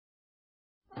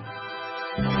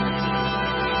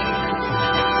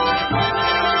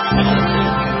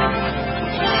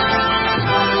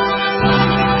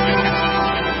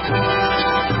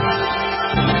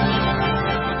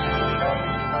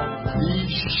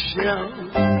shall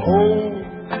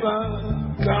overcome.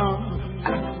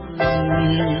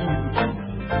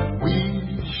 We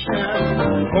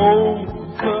shall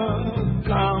overcome.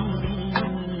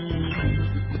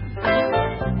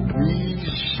 We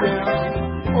shall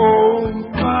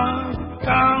overcome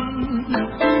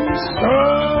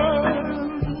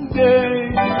someday.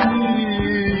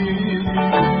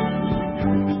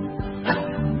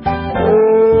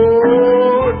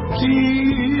 Oh,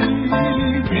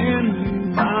 deep in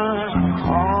my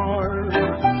heart,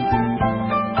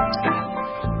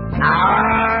 I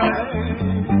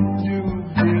do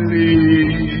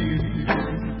believe.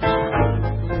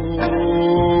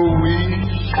 Oh, we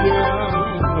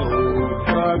shall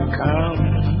overcome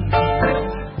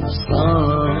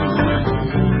someday.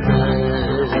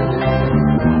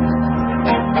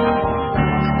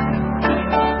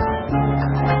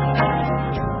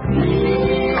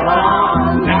 We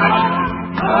are not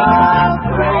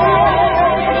afraid.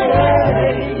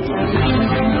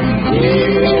 We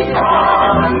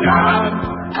are not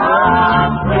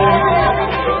afraid.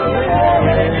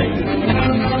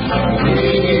 We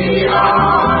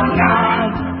are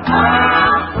not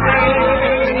afraid.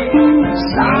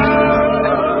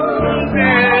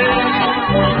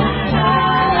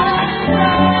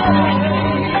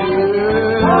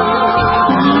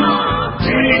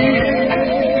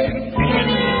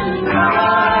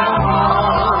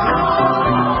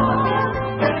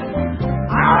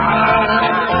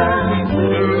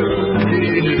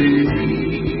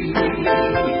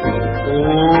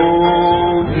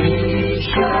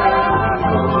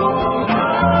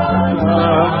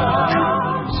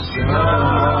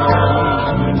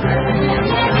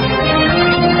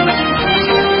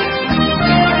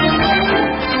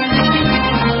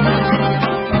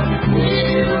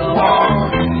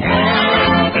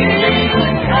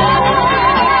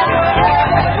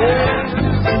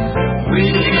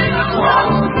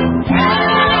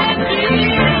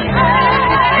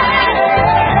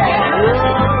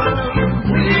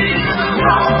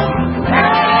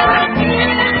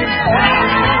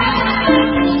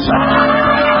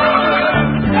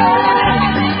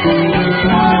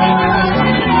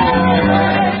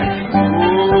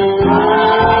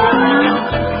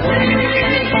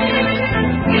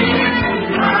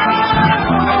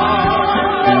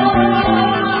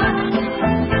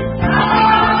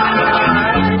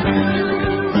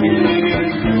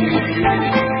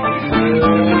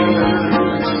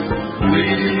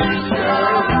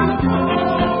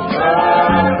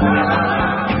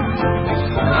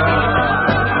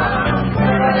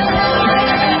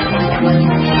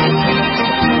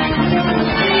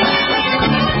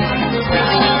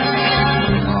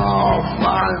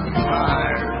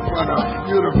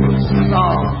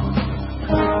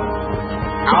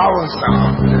 Our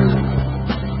song.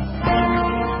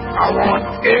 I want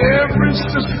every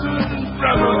sister and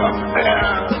brother up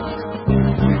there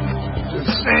to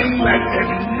sing like they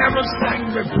never sang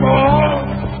before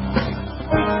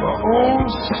for old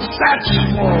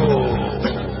Satchmo.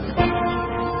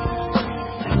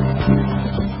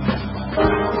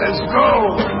 Let's go.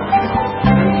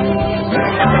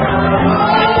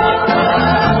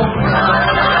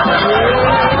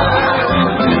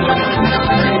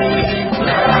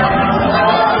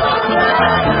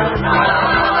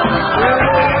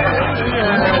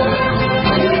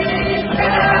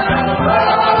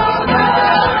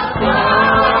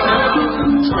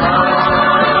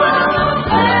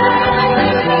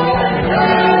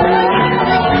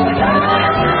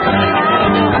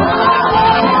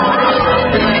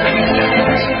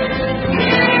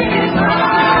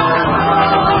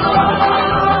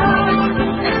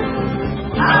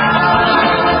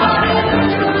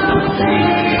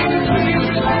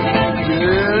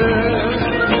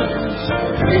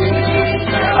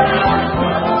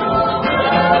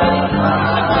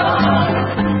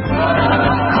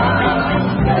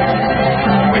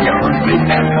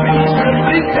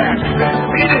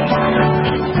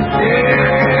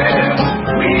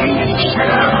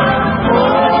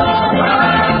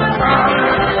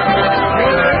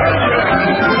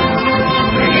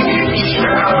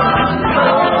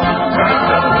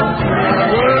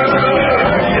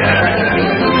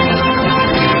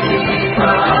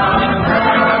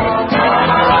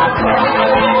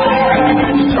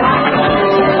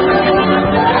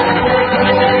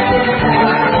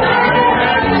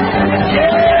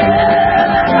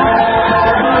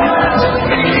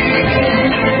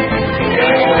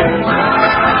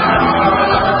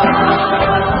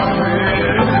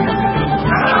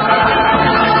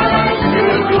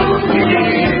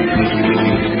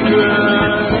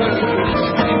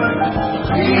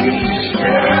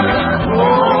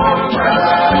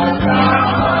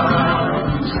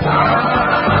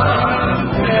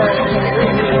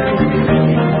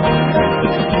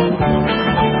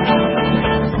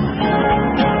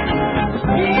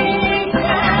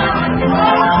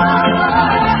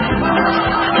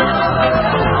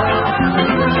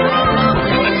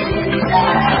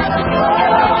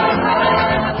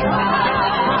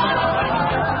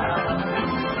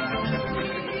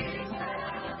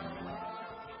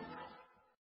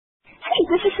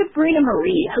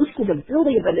 Marie, host of the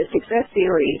Building Abundant Success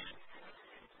series.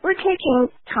 We're taking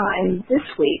time this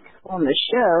week on the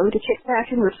show to kick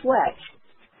back and reflect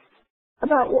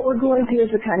about what we're going through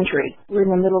as a country. We're in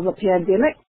the middle of a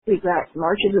pandemic. We've got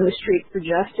marches in the street for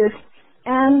justice.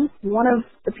 And one of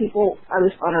the people I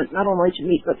was honored not only to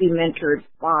meet but be mentored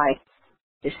by,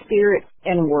 his spirit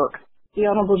and work, the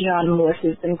Honorable John Lewis,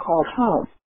 has been called home.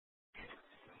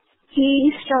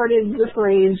 He started the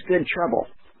phrase good trouble.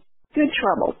 Good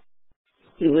trouble.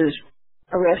 He was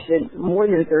arrested more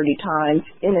than 30 times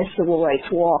in his civil rights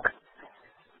walk.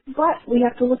 But we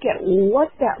have to look at what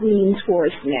that means for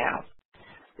us now.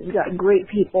 We've got great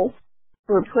people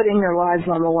who are putting their lives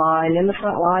on the line in the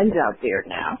front lines out there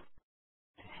now.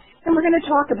 And we're going to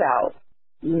talk about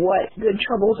what good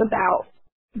trouble's about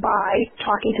by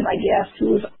talking to my guest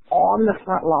who's on the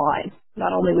front line.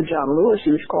 Not only with John Lewis,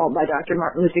 who was called by Dr.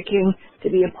 Martin Luther King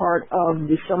to be a part of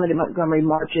the Selma to Montgomery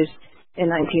marches in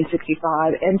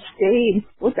 1965 and stayed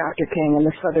with Dr. King in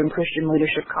the Southern Christian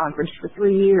Leadership Conference for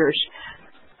 3 years,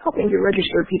 helping to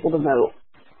register people to vote.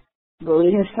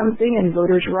 Voting is something, and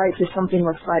voters' rights is something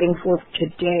we're fighting for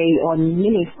today on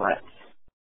many fronts.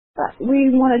 But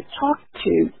we want to talk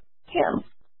to him.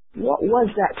 What was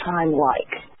that time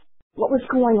like? What was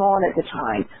going on at the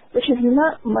time? Which is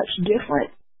not much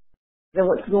different than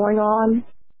what's going on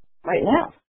right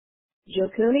now. Joe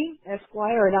Cooney,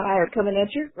 Esquire, and I are coming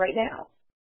at you right now.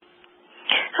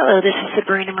 Hello, this is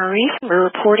Sabrina Marie. We're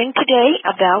reporting today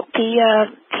about the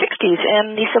 60s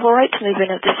and the civil rights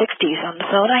movement of the 60s. On the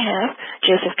phone I have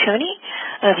Joseph Cooney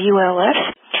of ULS.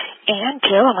 And,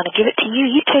 Joe, I'm going to give it to you.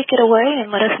 You take it away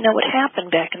and let us know what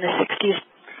happened back in the 60s.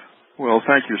 Well,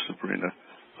 thank you, Sabrina.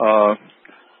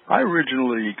 I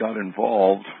originally got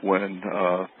involved when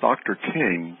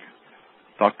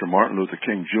Dr. Martin Luther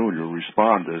King Jr.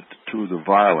 responded to the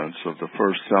violence of the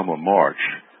first Selma March,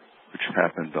 which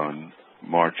happened on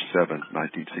March 7,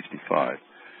 1965.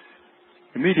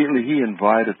 Immediately, he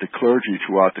invited the clergy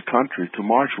throughout the country to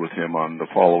march with him on the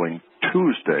following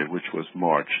Tuesday, which was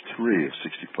March 3 of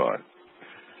 65.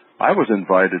 I was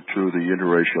invited to the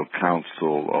Interracial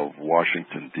Council of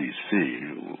Washington, D.C.,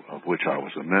 of which I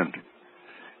was a member.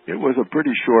 It was a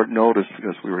pretty short notice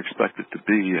because we were expected to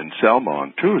be in Selma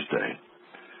on Tuesday.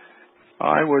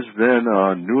 I was then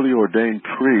a newly ordained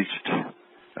priest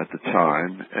at the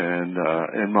time and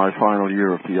in my final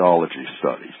year of theology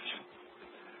studies.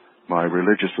 My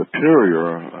religious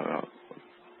superior, a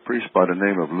priest by the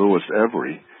name of Louis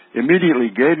Every, immediately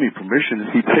gave me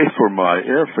permission. He paid for my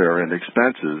airfare and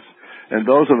expenses and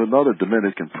those of another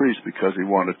Dominican priest because he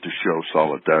wanted to show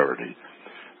solidarity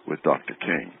with Dr.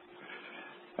 King.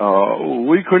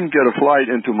 We couldn't get a flight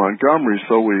into Montgomery,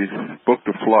 so we booked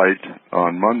a flight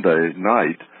on Monday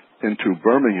night into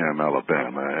Birmingham,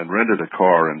 Alabama, and rented a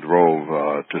car and drove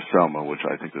to Selma, which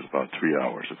I think was about 3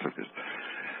 hours it took us.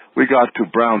 We got to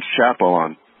Brown's Chapel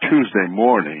on Tuesday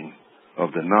morning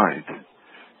of the 9th,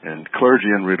 and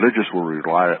clergy and religious were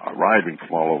arriving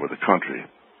from all over the country.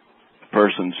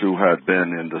 Persons who had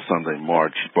been in the Sunday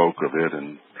March spoke of it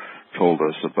and told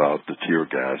us about the tear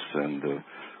gas and the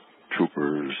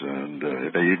troopers, and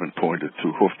they even pointed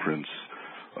to hoof prints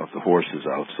of the horses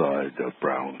outside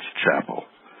Brown's Chapel.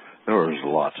 There was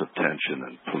lots of tension,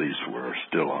 and police were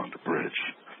still on the bridge.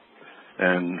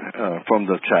 And from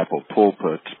the chapel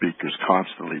pulpit, speakers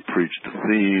constantly preached the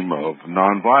theme of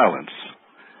nonviolence.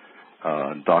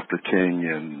 Dr. King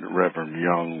and Reverend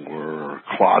Young were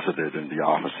closeted in the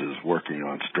offices working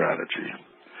on strategy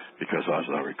because, as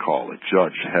I recall, the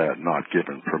judge had not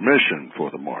given permission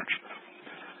for the march.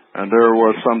 And there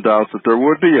was some doubt that there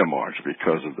would be a march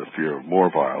because of the fear of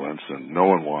more violence, and no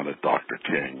one wanted Dr.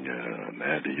 King and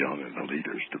Andy Young and the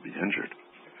leaders to be injured,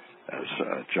 as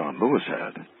John Lewis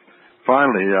had.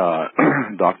 Finally,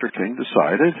 Dr. King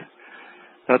decided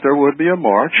that there would be a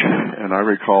march, and I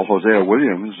recall Hosea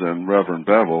Williams and Reverend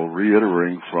Bevel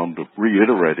reiterating from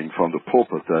the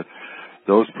pulpit that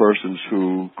those persons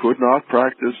who could not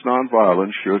practice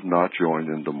nonviolence should not join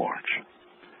in the march.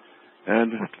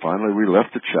 And finally, we left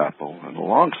the chapel, and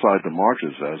alongside the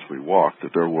marches as we walked,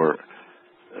 there were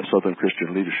Southern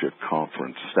Christian Leadership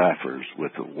Conference staffers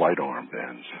with white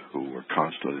armbands who were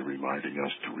constantly reminding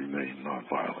us to remain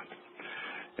nonviolent.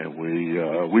 And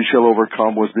We Shall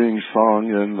Overcome was being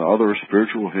sung in other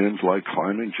spiritual hymns like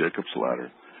Climbing Jacob's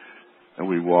Ladder. And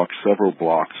we walked several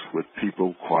blocks with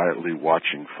people quietly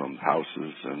watching from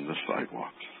houses and the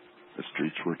sidewalks. The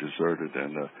streets were deserted,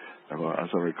 and as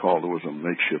I recall, there was a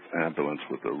makeshift ambulance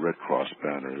with a Red Cross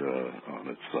banner on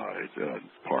its side,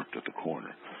 parked at the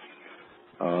corner.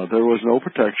 There was no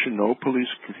protection, no police,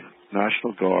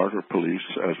 National Guard or police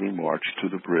as we marched to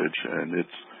the bridge and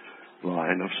its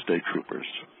line of state troopers.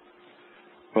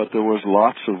 but there was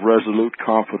lots of resolute,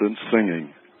 confident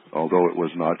singing, although it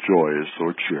was not joyous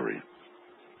or cheery.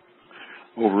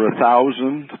 Over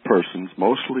 1,000 persons,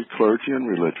 mostly clergy and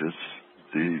religious,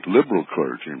 the liberal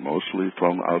clergy, mostly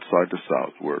from outside the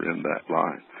South, were in that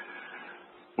line.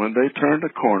 When they turned a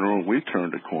corner, and we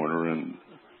turned a corner, and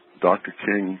Dr.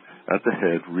 King at the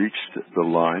head reached the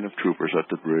line of troopers at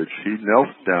the bridge, he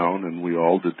knelt down, and we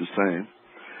all did the same.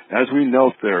 As we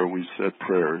knelt there, we said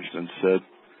prayers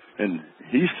and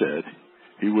he said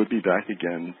he would be back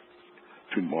again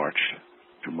to march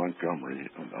to Montgomery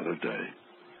another day.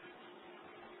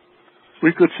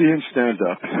 We could see him stand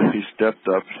up. He stepped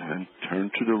up and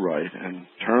turned to the right and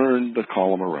turned the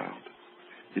column around.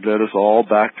 He led us all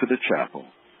back to the chapel.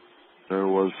 There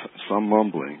was some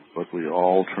mumbling, but we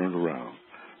all turned around.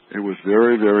 It was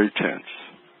very, very tense.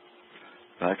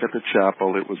 Back at the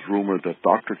chapel, it was rumored that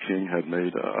Dr. King had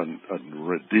made a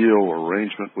deal or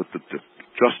arrangement with the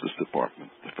Justice Department,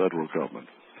 the federal government.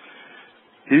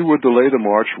 He would delay the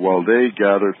march while they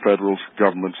gathered federal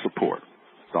government support.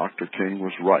 Dr. King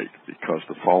was right, because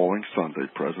the following Sunday,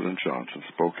 President Johnson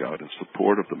spoke out in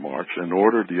support of the march and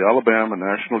ordered the Alabama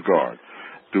National Guard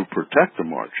to protect the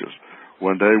marchers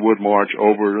when they would march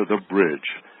over the bridge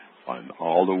and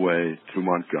all the way to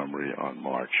Montgomery on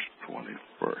March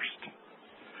 21st.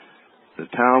 The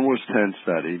town was tense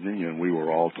that evening, and we were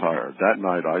all tired. That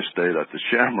night, I stayed at the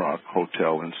Shamrock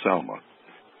Hotel in Selma.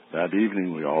 That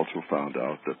evening, we also found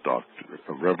out that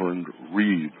Reverend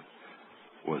Reeve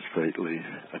was fatally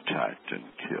attacked and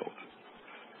killed.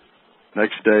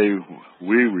 Next day,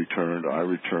 I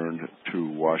returned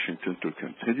to Washington to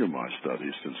continue my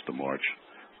studies since the march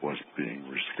was being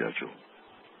rescheduled.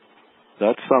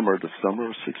 That summer, the summer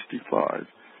of 65,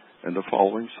 and the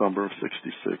following summer of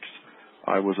 66,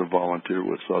 I was a volunteer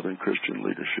with Southern Christian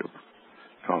Leadership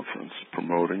Conference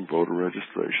promoting voter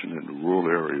registration in the rural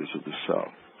areas of the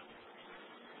South.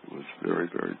 It was very,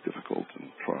 very difficult and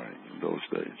trying in those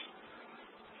days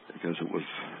because it was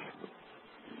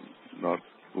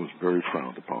very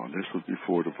frowned upon. This was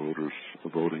before the Voters'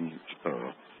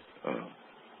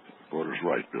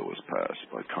 Right Bill was passed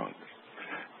by Congress.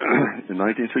 In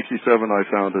 1967, I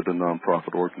founded a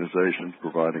nonprofit organization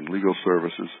providing legal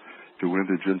services to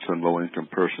indigents and low-income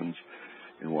persons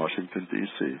in Washington,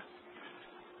 D.C.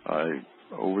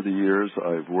 Over the years,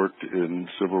 I've worked in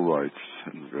civil rights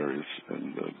in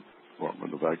the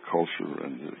Department of Agriculture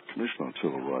and the Commission on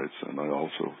Civil Rights, and I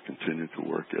also continue to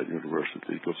work at University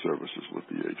Legal Services with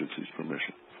the agency's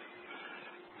permission.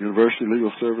 University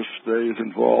Legal Services today is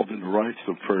involved in the rights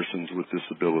of persons with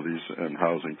disabilities and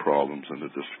housing problems in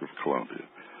the District of Columbia.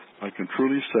 I can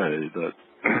truly say that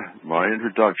my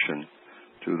introduction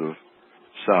to the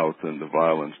South and the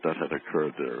violence that had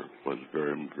occurred there was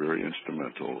very, very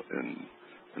instrumental in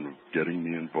getting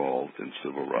me involved in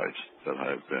civil rights, that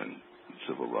I have been in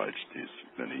civil rights these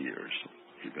many years,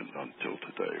 even until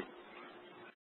today.